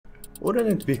Wouldn't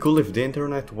it be cool if the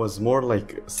internet was more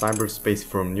like cyberspace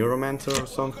from Neuromancer or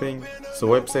something? So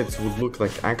websites would look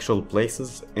like actual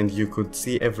places and you could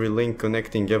see every link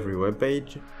connecting every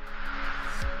webpage?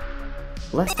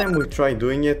 Last time we tried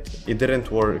doing it, it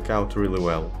didn't work out really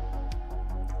well.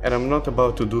 And I'm not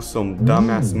about to do some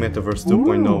dumbass Metaverse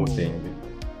 2.0 thing.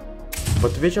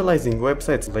 But visualizing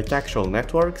websites like actual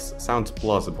networks sounds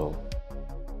plausible.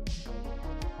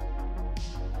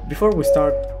 Before we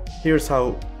start, here's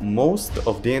how most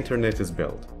of the internet is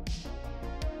built.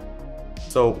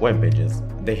 So web pages,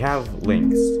 they have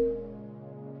links.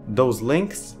 Those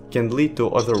links can lead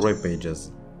to other web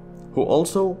pages, who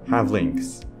also have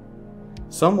links.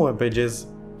 Some web pages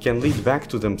can lead back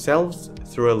to themselves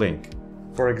through a link.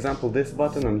 For example, this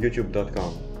button on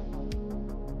youtube.com.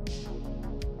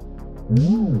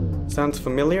 Sounds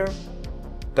familiar?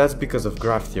 That's because of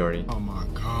graph theory. Oh my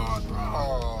god,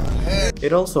 bro.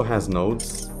 It also has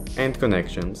nodes and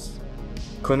connections.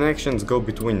 Connections go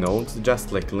between nodes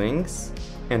just like links,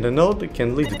 and a node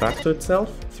can lead back to itself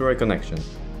through a connection.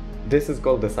 This is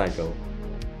called a cycle.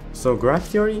 So graph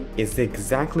theory is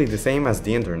exactly the same as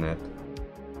the internet.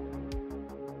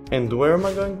 And where am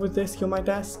I going with this, you might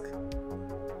ask?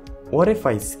 What if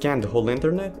I scan the whole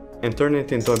internet and turn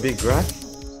it into a big graph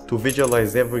to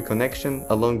visualize every connection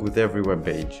along with every web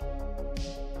page?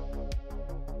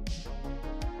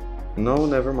 No,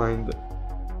 never mind.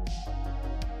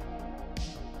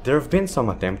 There have been some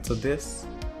attempts at this,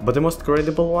 but the most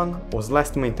credible one was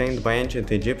last maintained by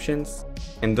ancient Egyptians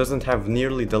and doesn't have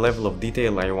nearly the level of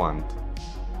detail I want.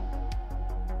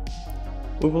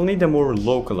 We will need a more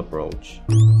local approach.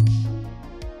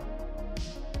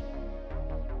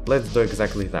 Let's do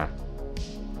exactly that.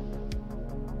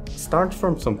 Start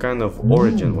from some kind of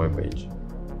origin webpage.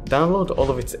 Download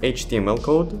all of its HTML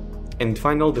code and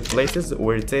find all the places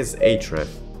where it says href.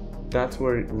 That's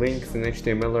where links in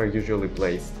HTML are usually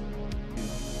placed.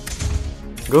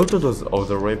 Go to those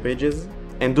other web pages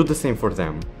and do the same for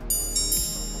them.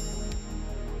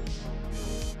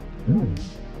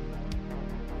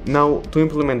 Now, to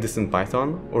implement this in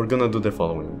Python, we're gonna do the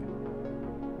following.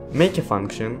 Make a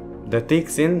function that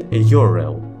takes in a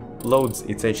URL, loads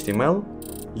its HTML,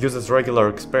 uses regular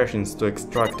expressions to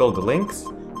extract all the links,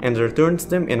 and returns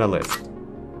them in a list.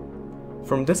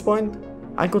 From this point,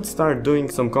 I could start doing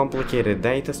some complicated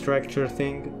data structure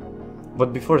thing,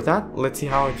 but before that, let's see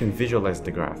how I can visualize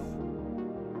the graph.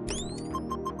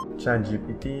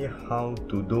 ChatGPT, how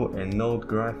to do a node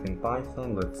graph in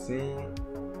Python, let's see.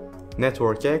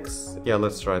 Network X, yeah,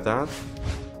 let's try that.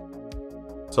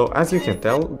 So as you can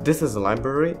tell, this is a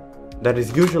library that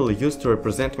is usually used to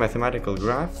represent mathematical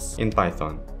graphs in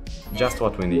Python. Just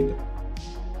what we need.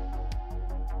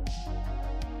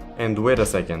 And wait a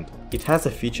second, it has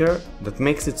a feature that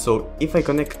makes it so if I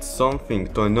connect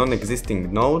something to a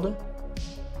non-existing node,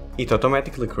 it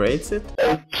automatically creates it.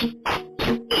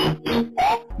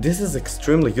 This is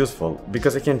extremely useful,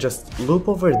 because I can just loop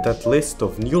over that list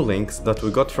of new links that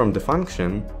we got from the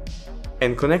function,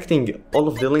 and connecting all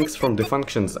of the links from the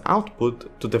function's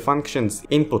output to the function's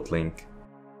input link.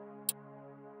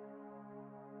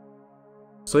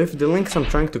 So if the links I'm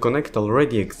trying to connect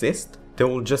already exist, they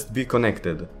will just be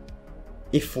connected.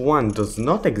 If one does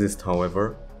not exist,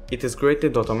 however, it is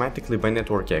created automatically by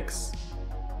Network X.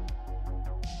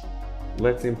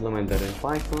 Let's implement that in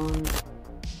Python.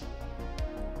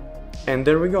 And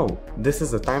there we go, this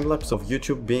is a time-lapse of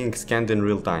YouTube being scanned in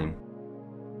real time.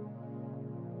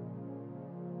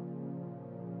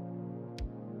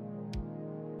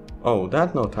 Oh,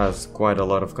 that node has quite a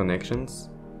lot of connections.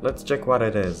 Let's check what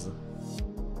it is.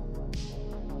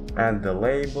 Add the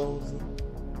labels.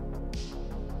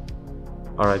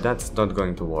 Alright, that's not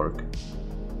going to work.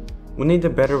 We need a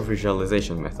better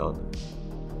visualization method.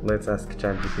 Let's ask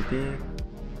ChatGPT.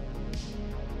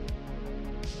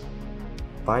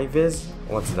 PyVis?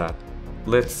 What's that?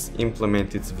 Let's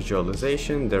implement its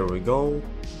visualization, there we go.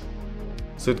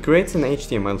 So it creates an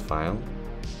HTML file.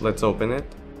 Let's open it.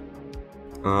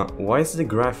 Why is the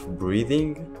graph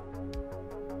breathing?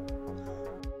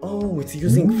 Oh, it's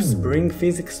using Spring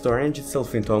physics to arrange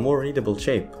itself into a more readable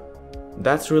shape.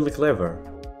 That's really clever.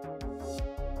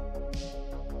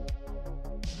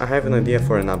 I have an idea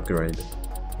for an upgrade.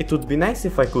 It would be nice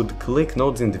if I could click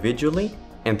nodes individually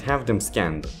and have them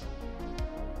scanned.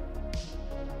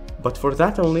 But for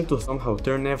that I'll need to somehow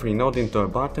turn every node into a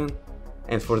button,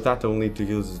 and for that I'll need to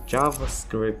use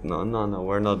JavaScript. No,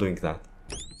 we're not doing that.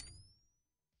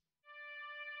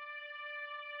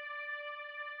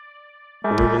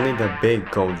 We will need a big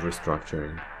code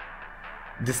restructuring.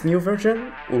 This new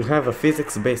version will have a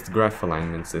physics-based graph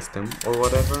alignment system, or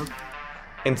whatever,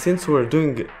 And since we're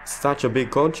doing such a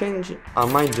big code change, I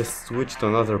might just switch to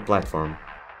another platform.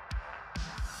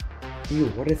 Ew,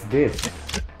 what is this?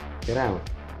 Get out.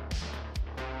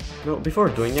 Now, before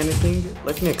doing anything,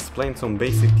 let me explain some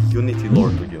basic Unity lore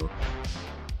to you.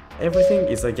 Everything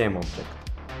is a game object.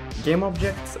 Game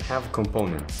objects have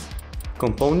components.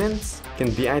 Components can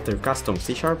be either custom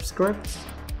C# scripts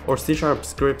or C#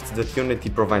 scripts that Unity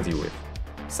provides you with,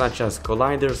 such as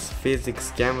colliders,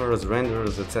 physics, cameras,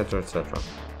 renderers, etc, etc.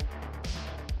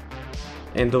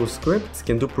 And those scripts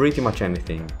can do pretty much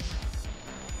anything.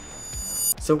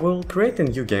 So we'll create a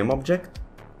new game object,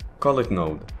 call it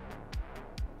node.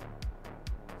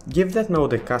 Give that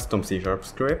node a custom C#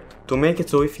 script to make it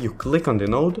so if you click on the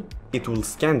node, it will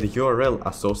scan the URL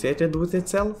associated with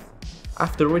itself,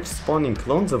 after which spawning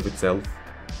clones of itself,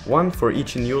 one for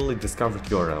each newly discovered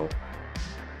URL.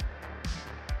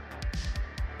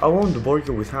 I won't bore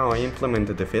you with how I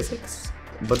implemented the physics,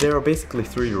 but there are basically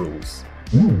 3 rules.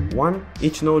 1.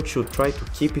 Each node should try to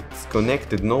keep its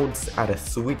connected nodes at a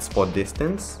sweet spot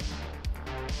distance.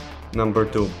 Number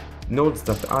 2. Nodes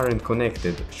that aren't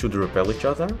connected should repel each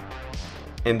other.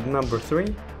 And number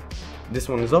 3, this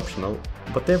one is optional,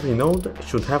 but every node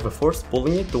should have a force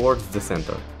pulling it towards the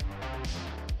center.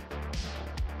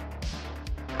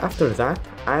 After that,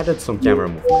 I added some camera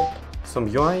movement, some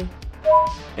UI,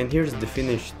 and here's the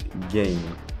finished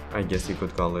game, I guess you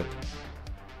could call it.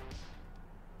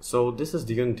 So this is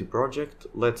the Unity project.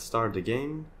 Let's start the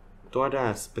game. To add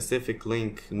a specific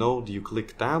link node, you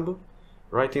click tab,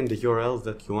 write in the URLs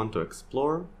that you want to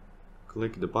explore,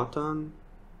 click the button,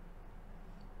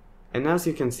 and as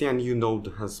you can see, a new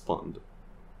node has spawned.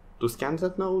 To scan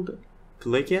that node,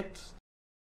 click it,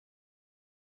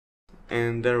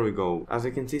 and there we go. As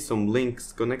you can see, some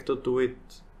links connected to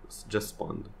it just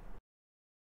spawned.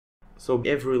 So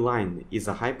every line is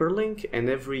a hyperlink and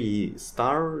every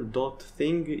star dot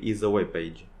thing is a web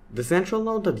page. The central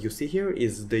node that you see here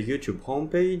is the YouTube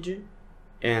homepage,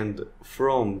 and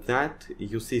from that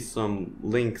you see some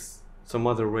links, some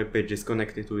other web pages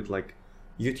connected to it, like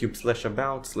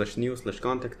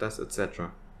YouTube/about/new/contact us,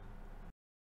 etc.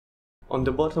 On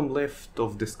the bottom left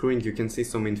of the screen you can see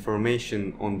some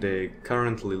information on the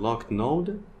currently locked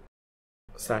node,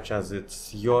 such as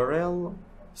its URL.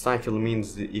 Cycle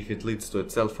means if it leads to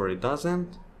itself or it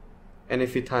doesn't, and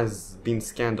if it has been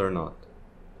scanned or not.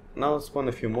 Now let's spawn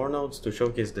a few more nodes to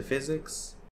showcase the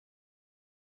physics.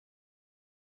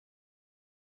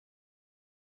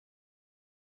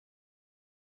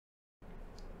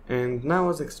 And now,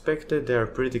 as expected, they are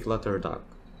pretty cluttered up.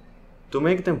 To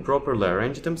make them properly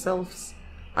arrange themselves,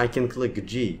 I can click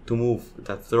G to move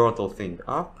that throttle thing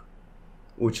up,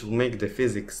 which will make the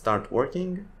physics start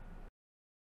working.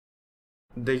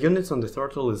 The units on the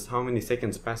throttle is how many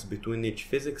seconds pass between each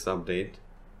physics update,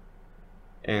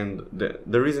 and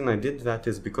the reason I did that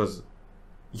is because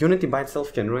Unity by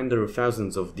itself can render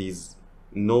thousands of these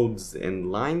nodes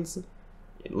and lines,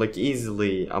 like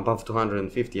easily above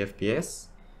 250 FPS,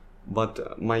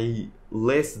 but my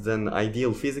less than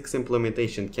ideal physics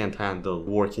implementation can't handle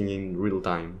working in real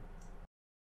time.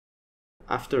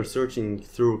 After searching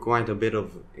through quite a bit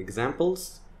of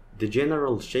examples, the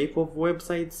general shape of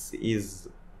websites is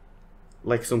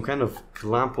like some kind of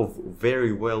clump of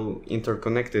very well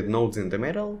interconnected nodes in the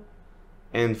middle,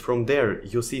 and from there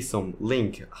you see some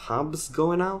link hubs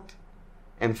going out,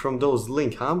 and from those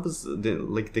link hubs,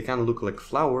 they kind of look like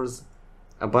flowers,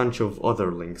 a bunch of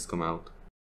other links come out.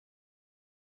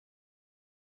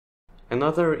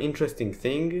 Another interesting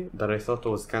thing that I thought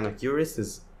was kind of curious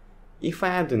is if I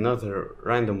add another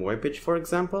random webpage, for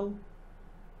example,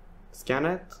 scan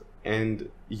it, and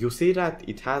you see that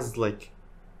it has like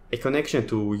a connection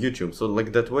to YouTube. So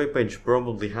like that webpage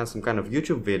probably has some kind of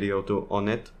YouTube video on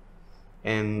it,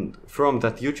 and from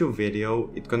that YouTube video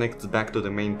it connects back to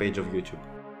the main page of YouTube.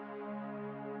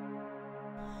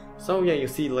 So yeah, you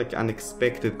see like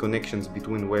unexpected connections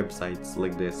between websites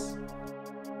like this.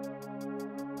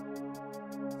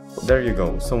 There you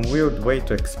go, some weird way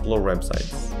to explore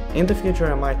websites. In the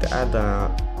future I might add a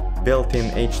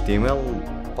built-in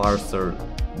HTML parser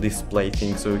display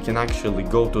thing so you can actually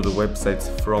go to the websites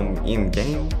from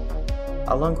in-game,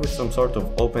 along with some sort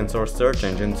of open source search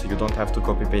engine so you don't have to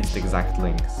copy-paste exact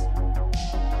links.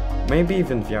 Maybe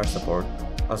even VR support,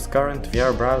 as current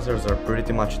VR browsers are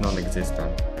pretty much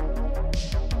non-existent.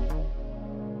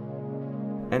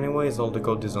 Anyways, all the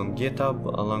code is on GitHub,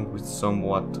 along with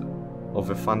somewhat of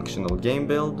a functional game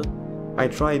build. I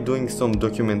tried doing some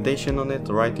documentation on it,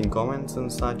 writing comments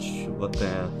and such, but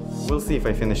we'll see if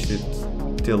I finish it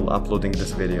till uploading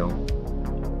this video.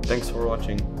 Thanks for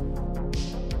watching.